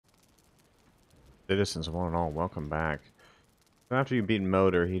Citizens one and all, welcome back. So after you beat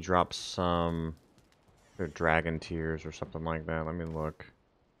Motor, he drops some dragon tears or something like that. Let me look.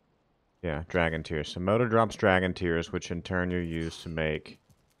 Yeah, dragon tears. So Motor drops dragon tears, which in turn you use to make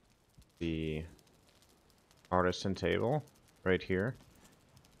the artisan table right here.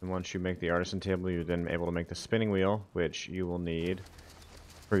 And once you make the artisan table, you're then able to make the spinning wheel, which you will need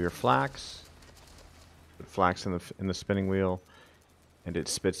for your flax. Put flax in the spinning wheel, and it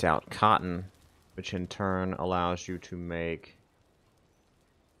spits out cotton, which in turn allows you to make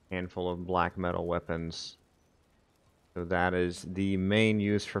a handful of black metal weapons. So that is the main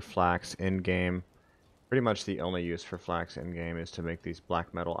use for flax in game. Pretty much the only use for flax in game is to make these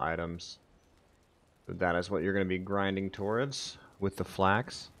black metal items. So that is what you're going to be grinding towards with the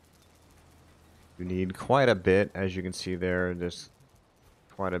flax. You need quite a bit, as you can see there. There's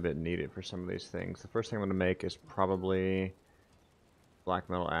quite a bit needed for some of these things. The first thing I'm going to make is probably black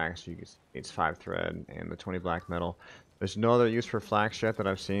metal axe. You can see it's 5 thread and the 20 black metal. There's no other use for flax yet that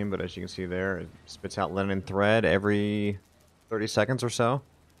I've seen, but as you can see there, it spits out linen thread every 30 seconds or so,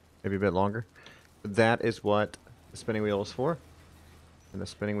 maybe a bit longer. But that is what the spinning wheel is for. And the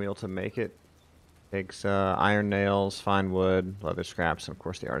spinning wheel, to make it, takes iron nails, fine wood, leather scraps, and of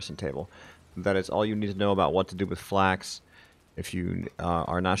course the artisan table. That is all you need to know about what to do with flax. If you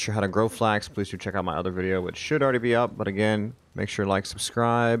are not sure how to grow flax, please do check out my other video, which should already be up. But again, make sure to like,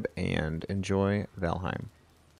 subscribe, and enjoy Valheim.